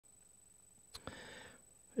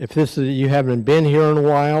If you haven't been here in a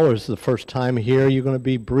while, or this is the first time here, you're going to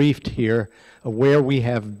be briefed here of where we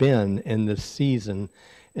have been in this season,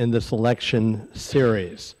 in this election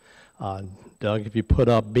series. Doug, if you put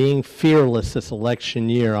up Being Fearless this election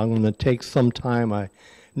year, I'm going to take some time I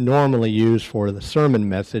normally use for the sermon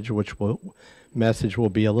message, which will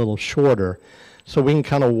be a little shorter, so we can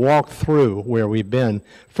kind of walk through where we've been.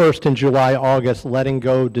 First, in July, August, letting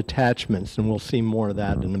go detachments, and we'll see more of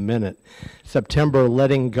that in a minute. September,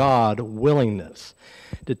 letting God, willingness.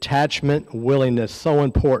 Detachment, willingness, so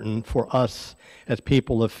important for us as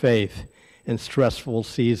people of faith in stressful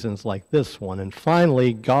seasons like this one. And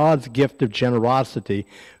finally, God's gift of generosity.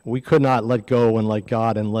 We could not let go and let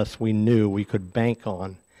God unless we knew we could bank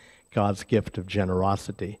on God's gift of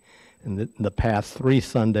generosity in the past 3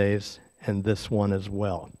 Sundays and this one as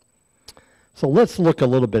well. So let's look a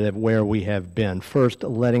little bit at where we have been. First,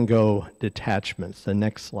 letting go detachments. The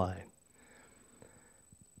next slide.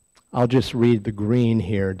 I'll just read the green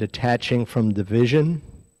here. Detaching from division,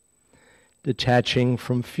 detaching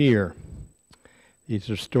from fear. These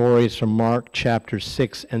are stories from Mark chapter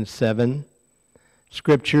 6 and 7,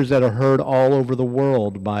 scriptures that are heard all over the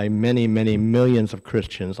world by many, many millions of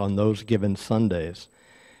Christians on those given Sundays.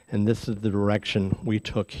 And this is the direction we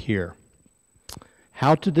took here.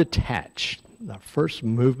 How to detach, the first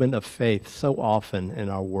movement of faith so often in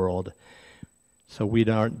our world, so we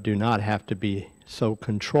do not have to be so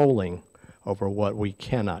controlling over what we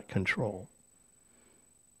cannot control.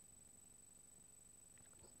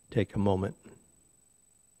 Take a moment.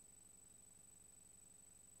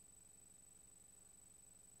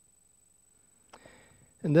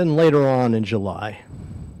 And then later on in July,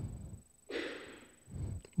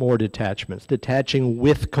 more detachments. Detaching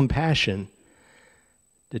with compassion,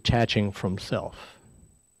 detaching from self.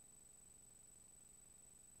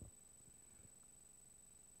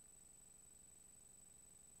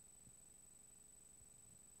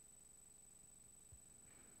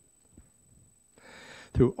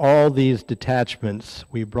 Through all these detachments,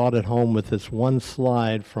 we brought it home with this one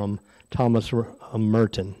slide from Thomas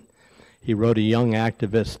Merton. He wrote, "A young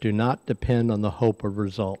activist, do not depend on the hope of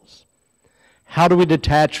results." How do we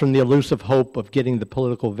detach from the elusive hope of getting the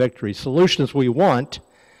political victory? Solutions we want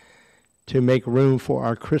to make room for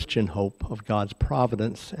our Christian hope of God's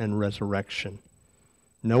providence and resurrection.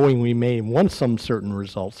 Knowing we may want some certain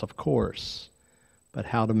results, of course, but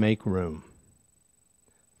how to make room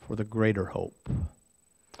for the greater hope.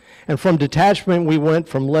 And from detachment, we went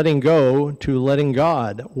from letting go to letting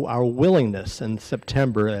God, our willingness in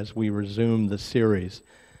September as we resume the series.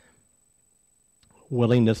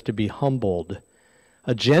 Willingness to be humbled.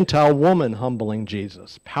 A Gentile woman humbling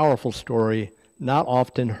Jesus. Powerful story, not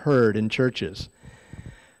often heard in churches.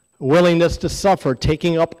 Willingness to suffer,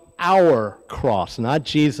 taking up our cross, not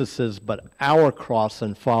Jesus's, but our cross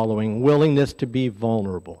and following. Willingness to be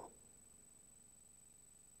vulnerable.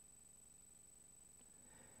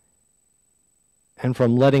 And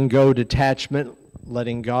from letting go detachment,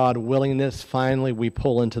 letting God willingness, finally we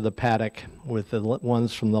pull into the paddock with the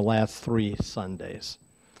ones from the last 3 Sundays.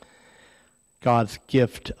 God's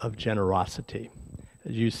gift of generosity,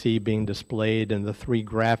 as you see being displayed in the 3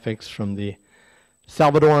 graphics from the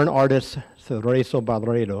Salvadoran artist Cerezo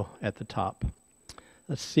Barredo at the top.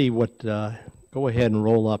 Let's see what, go ahead and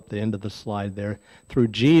roll up the end of the slide there. Through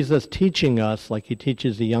Jesus teaching us, like he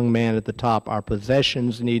teaches the young man at the top, our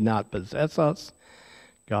possessions need not possess us.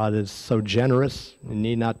 God is so generous, he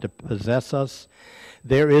need not to possess us.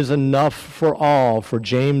 There is enough for all. For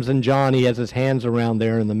James and John, he has his hands around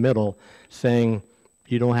there in the middle, saying,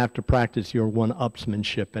 you don't have to practice your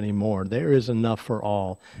one-upsmanship anymore. There is enough for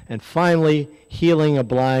all. And finally, healing a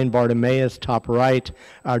blind Bartimaeus, top right,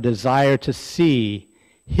 our desire to see,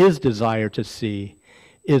 his desire to see,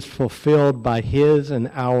 is fulfilled by his and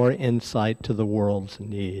our insight to the world's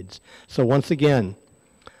needs. So once again,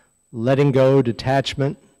 letting go,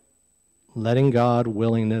 detachment, letting God,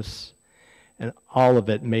 willingness, and all of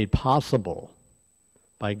it made possible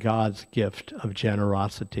by God's gift of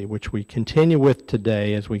generosity, which we continue with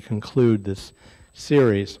today as we conclude this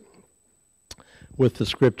series with the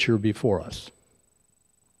scripture before us.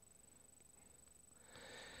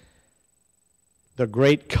 The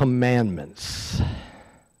great commandments,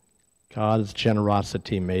 God's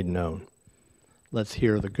generosity made known. Let's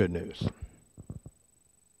hear the good news.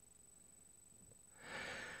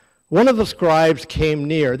 One of the scribes came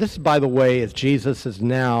near. This, by the way, as Jesus is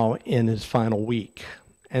now in his final week,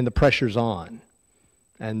 and the pressure's on.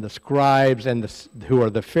 And the scribes and who are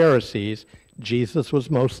the Pharisees, Jesus was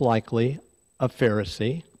most likely a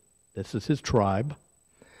Pharisee. This is his tribe.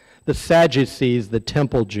 the Sadducees, the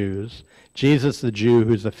temple Jews, Jesus the Jew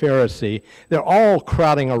who's a Pharisee, they're all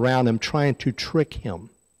crowding around him trying to trick him.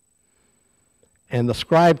 And the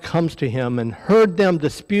scribe comes to him and heard them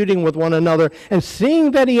disputing with one another, and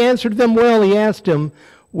seeing that he answered them well, he asked him,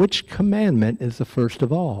 "Which commandment is the first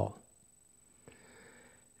of all?"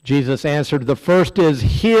 Jesus answered, "The first is,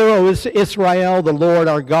 Hear, O Israel, the Lord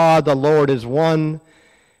our God, the Lord is one.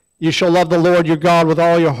 You shall love the Lord your God with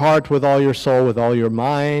all your heart, with all your soul, with all your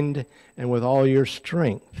mind, and with all your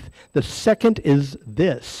strength. The second is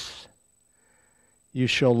this, you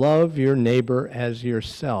shall love your neighbor as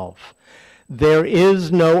yourself. There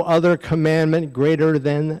is no other commandment greater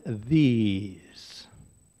than these."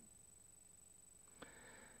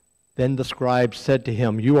 Then the scribe said to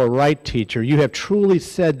him, "You are right, teacher. You have truly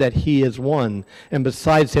said that he is one, and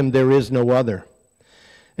besides him there is no other.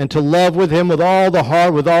 And to love with him with all the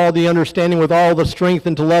heart, with all the understanding, with all the strength,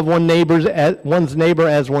 and to love one's neighbor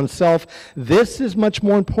as oneself, this is much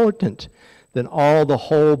more important than all the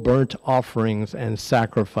whole burnt offerings and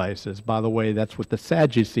sacrifices." By the way, that's what the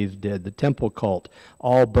Sadducees did, the temple cult,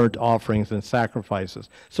 all burnt offerings and sacrifices.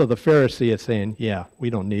 So the Pharisee is saying, yeah, we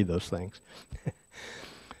don't need those things.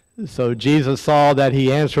 So Jesus saw that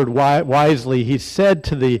he answered wisely. He said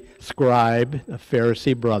to the scribe, a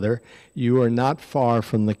Pharisee brother, "You are not far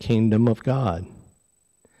from the kingdom of God."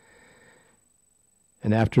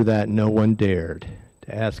 And after that, no one dared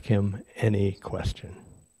to ask him any question.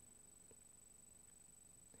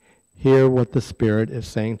 Hear what the Spirit is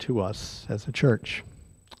saying to us as a church.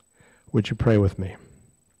 Would you pray with me?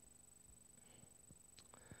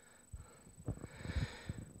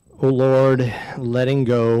 O Lord, letting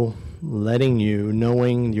go, letting you,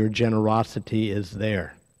 knowing your generosity is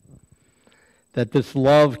there. That this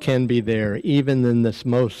love can be there, even in this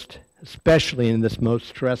especially in this most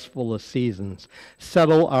stressful of seasons.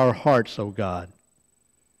 Settle our hearts, O God,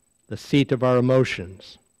 the seat of our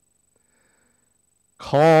emotions.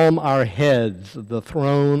 Calm our heads, the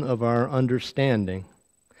throne of our understanding.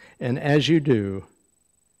 And as you do,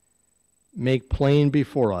 make plain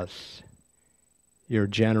before us your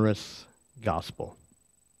generous gospel.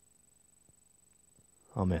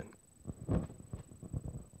 Amen.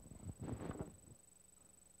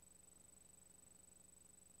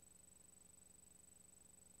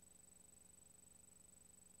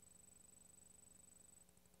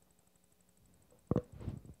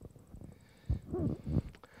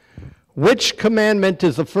 Which commandment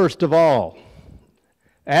is the first of all?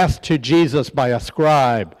 Asked to Jesus by a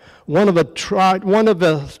scribe, one of the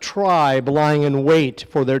tribe lying in wait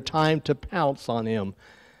for their time to pounce on him,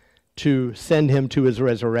 to send him to his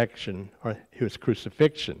resurrection, or his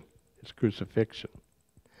crucifixion.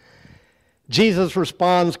 Jesus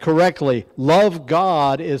responds correctly, love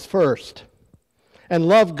God is first. And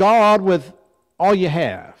love God with all you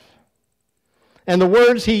have. And the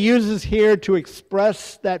words he uses here to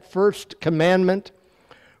express that first commandment,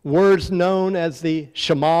 words known as the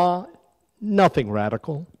Shema, nothing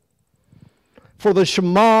radical. For the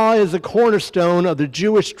Shema is a cornerstone of the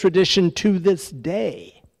Jewish tradition to this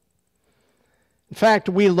day. In fact,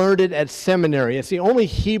 we learned it at seminary. It's the only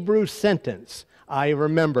Hebrew sentence I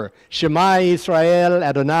remember. Shema Yisrael,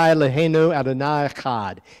 Adonai Eloheinu, Adonai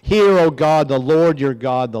Echad. Hear, O God, the Lord your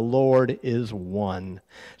God, the Lord is one.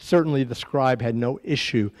 Certainly the scribe had no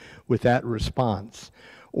issue with that response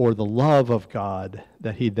or the love of God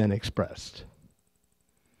that he then expressed.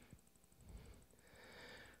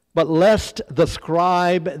 But lest the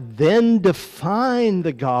scribe then define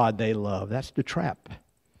the God they love, that's the trap.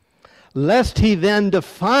 Lest he then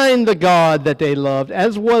define the God that they loved,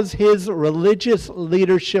 as was his religious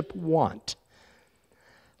leadership wont.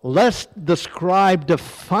 Lest the scribe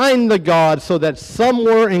define the God so that some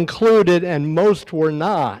were included and most were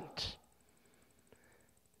not.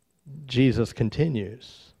 Jesus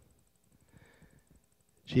continues.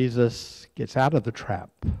 Jesus gets out of the trap,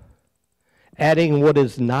 adding what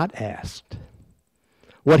is not asked.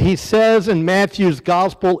 What he says in Matthew's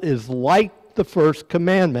gospel is like the first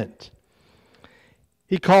commandment.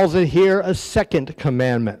 He calls it here a second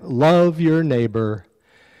commandment. Love your neighbor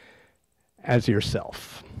as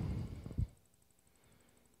yourself.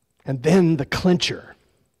 And then the clincher.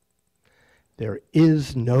 There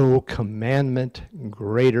is no commandment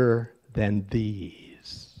greater than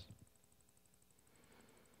these.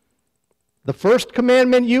 The first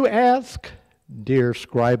commandment you ask, dear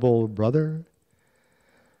scribal brother,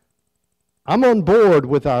 I'm on board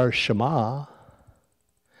with our Shema.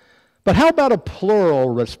 But how about a plural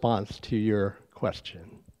response to your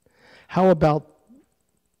question? How about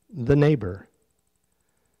the neighbor?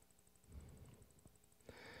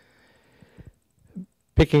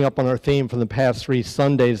 Picking up on our theme from the past 3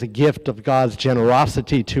 Sundays, a gift of God's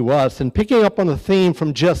generosity to us, and picking up on the theme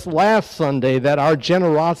from just last Sunday that our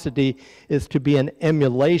generosity is to be an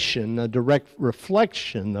emulation, a direct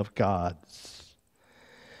reflection of God's.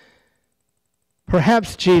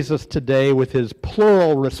 Perhaps Jesus today, with his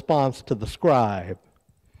plural response to the scribe,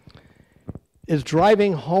 is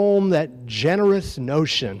driving home that generous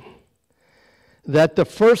notion that the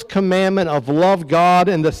first commandment of love God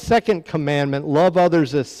and the second commandment, love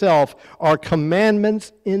others as self, are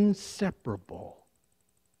commandments inseparable.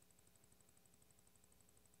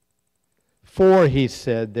 For, he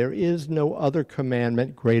said, there is no other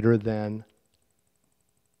commandment greater than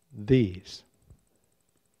these.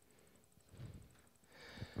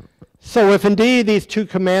 So if indeed these 2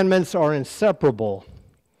 commandments are inseparable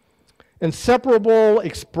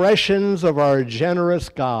expressions of our generous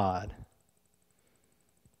God,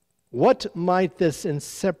 what might this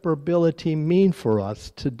inseparability mean for us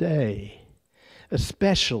today,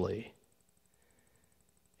 especially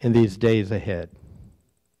in these days ahead?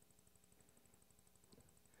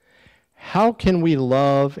 How can we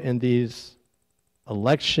love in these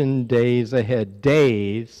election days ahead?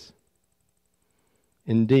 Days,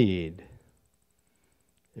 indeed.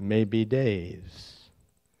 It may be days.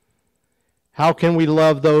 How can we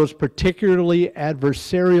love those particularly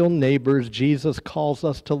adversarial neighbors Jesus calls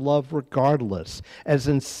us to love regardless, as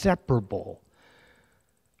inseparable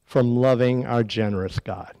from loving our generous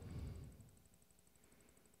God?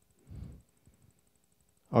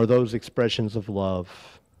 Are those expressions of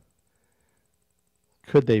love,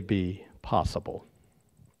 could they be possible?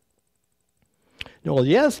 Well,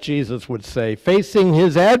 yes, Jesus would say, facing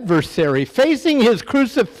his adversary, facing his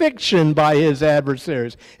crucifixion by his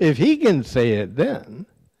adversaries. If he can say it then,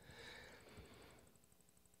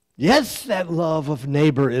 yes, that love of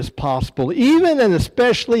neighbor is possible, even and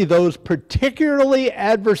especially those particularly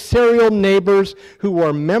adversarial neighbors who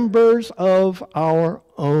are members of our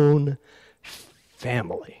own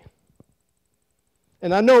family.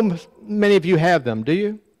 And I know many of you have them, do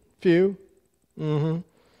you? Few? Mm-hmm.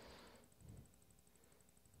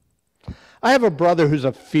 I have a brother who's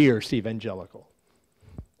a fierce evangelical,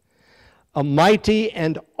 a mighty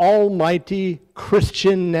and almighty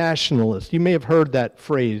Christian nationalist. You may have heard that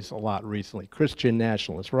phrase a lot recently, Christian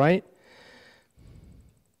nationalist, right?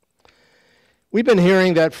 We've been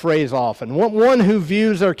hearing that phrase often. One who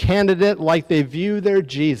views their candidate like they view their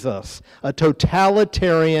Jesus, a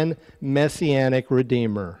totalitarian, messianic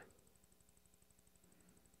redeemer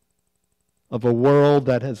of a world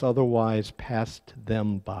that has otherwise passed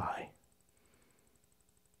them by.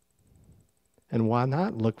 And why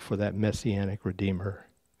not look for that messianic redeemer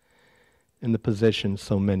in the position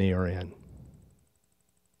so many are in?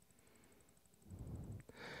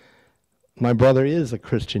 My brother is a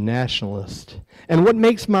Christian nationalist. And what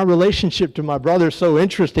makes my relationship to my brother so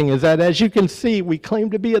interesting is that, as you can see, we claim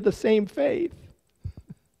to be of the same faith.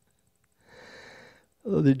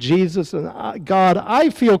 That Jesus and God, I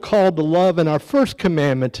feel called to love in our first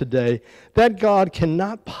commandment today, that God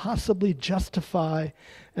cannot possibly justify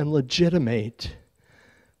and legitimate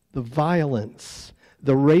the violence,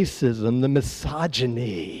 the racism, the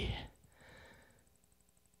misogyny,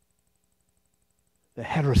 the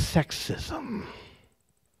heterosexism,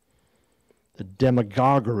 the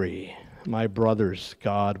demagoguery. My brother's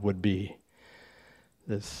God would be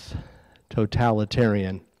this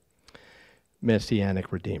totalitarian,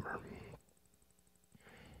 messianic redeemer.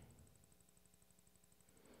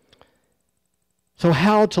 So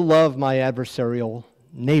how to love my adversarial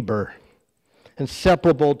neighbor,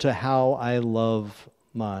 inseparable to how I love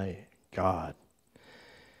my God,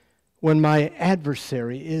 when my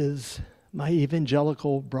adversary is my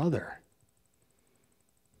evangelical brother,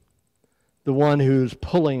 the one who's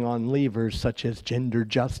pulling on levers such as gender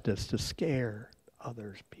justice to scare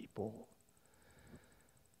other people.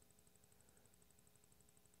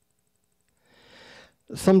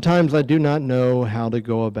 Sometimes I do not know how to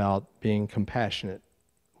go about being compassionate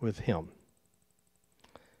with him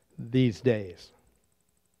these days.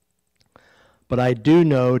 But I do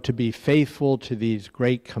know, to be faithful to these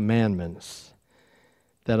great commandments,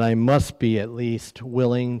 that I must be at least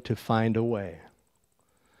willing to find a way.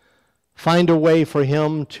 Find a way for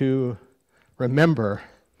him to remember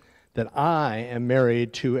that I am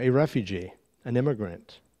married to a refugee, an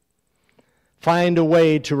immigrant. Find a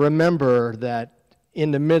way to remember that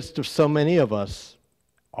in the midst of so many of us,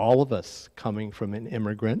 all of us coming from an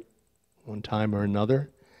immigrant, one time or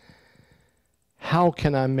another, how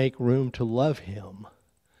can I make room to love him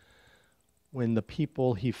when the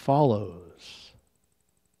people he follows,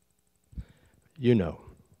 you know.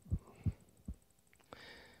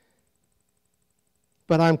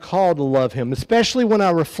 but I'm called to love him, especially when I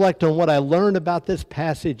reflect on what I learned about this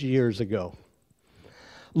passage years ago.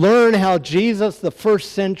 Learn how Jesus, the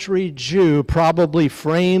first century Jew, probably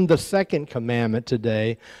framed the second commandment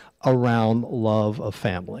today around love of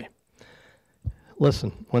family.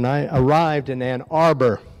 Listen, when I arrived in Ann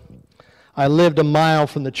Arbor, I lived a mile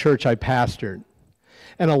from the church I pastored.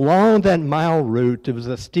 And along that mile route, there was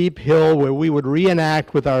a steep hill where we would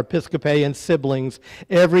reenact with our Episcopalian siblings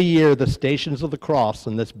every year the Stations of the Cross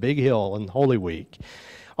on this big hill in Holy Week.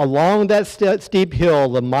 Along that steep hill,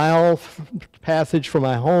 the mile passage from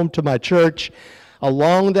my home to my church,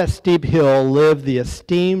 along that steep hill lived the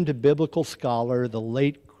esteemed biblical scholar, the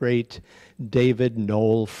late, great David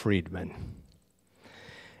Noel Friedman.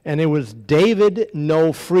 And it was David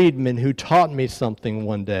Noel Friedman who taught me something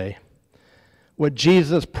one day. What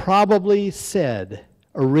Jesus probably said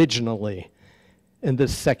originally in the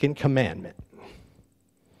second commandment.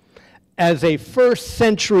 As a first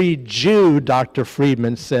century Jew, Dr.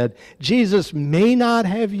 Friedman said, Jesus may not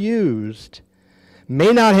have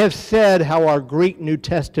said how our Greek New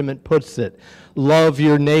Testament puts it, love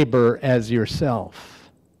your neighbor as yourself.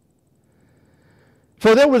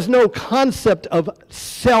 For there was no concept of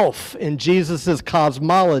self in Jesus'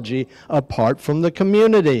 cosmology apart from the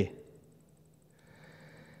community.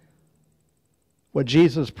 What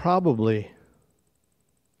Jesus probably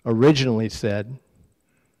originally said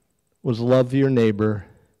was love your neighbor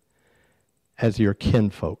as your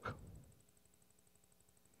kinfolk,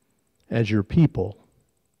 as your people,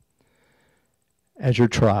 as your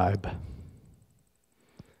tribe,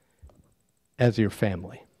 as your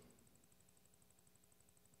family.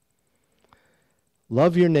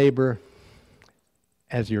 Love your neighbor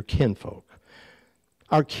as your kinfolk.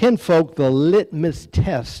 Our kinfolk, the litmus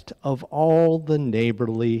test of all the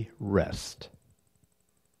neighborly rest.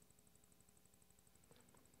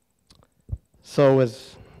 So I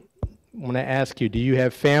want to ask you, do you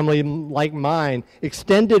have family like mine,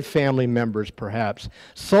 extended family members perhaps,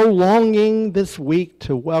 so longing this week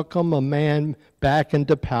to welcome a man back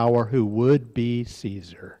into power who would be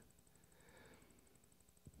Caesar?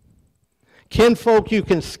 Kinfolk you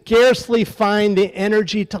can scarcely find the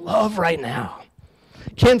energy to love right now.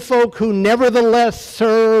 Kinfolk who nevertheless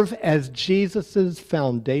serve as Jesus'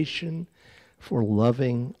 foundation for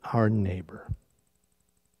loving our neighbor.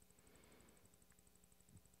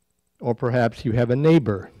 Or perhaps you have a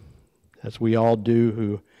neighbor, as we all do,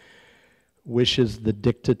 who wishes the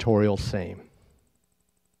dictatorial same.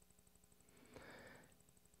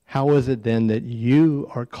 How is it then that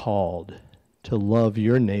you are called to love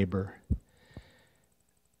your neighbor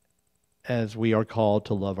as we are called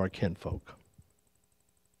to love our kinfolk?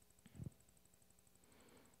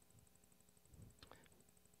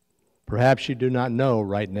 Perhaps you do not know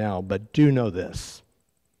right now, but do know this.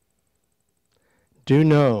 Do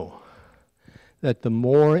know that the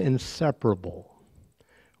more inseparable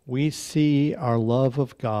we see our love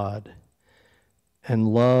of God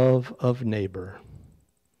and love of neighbor,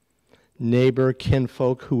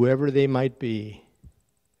 kinfolk, whoever they might be,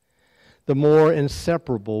 the more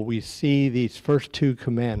inseparable we see these first two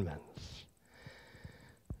commandments,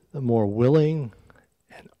 the more willing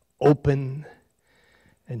and open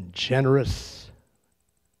and generous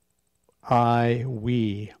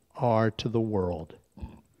we are to the world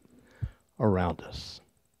around us.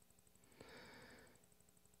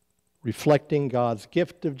 Reflecting God's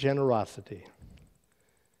gift of generosity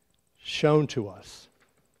shown to us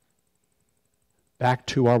back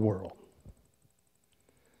to our world.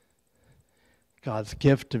 God's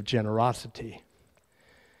gift of generosity,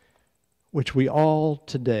 which we all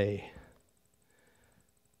today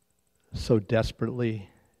so desperately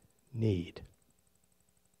need.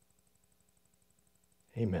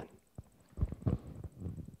 Amen.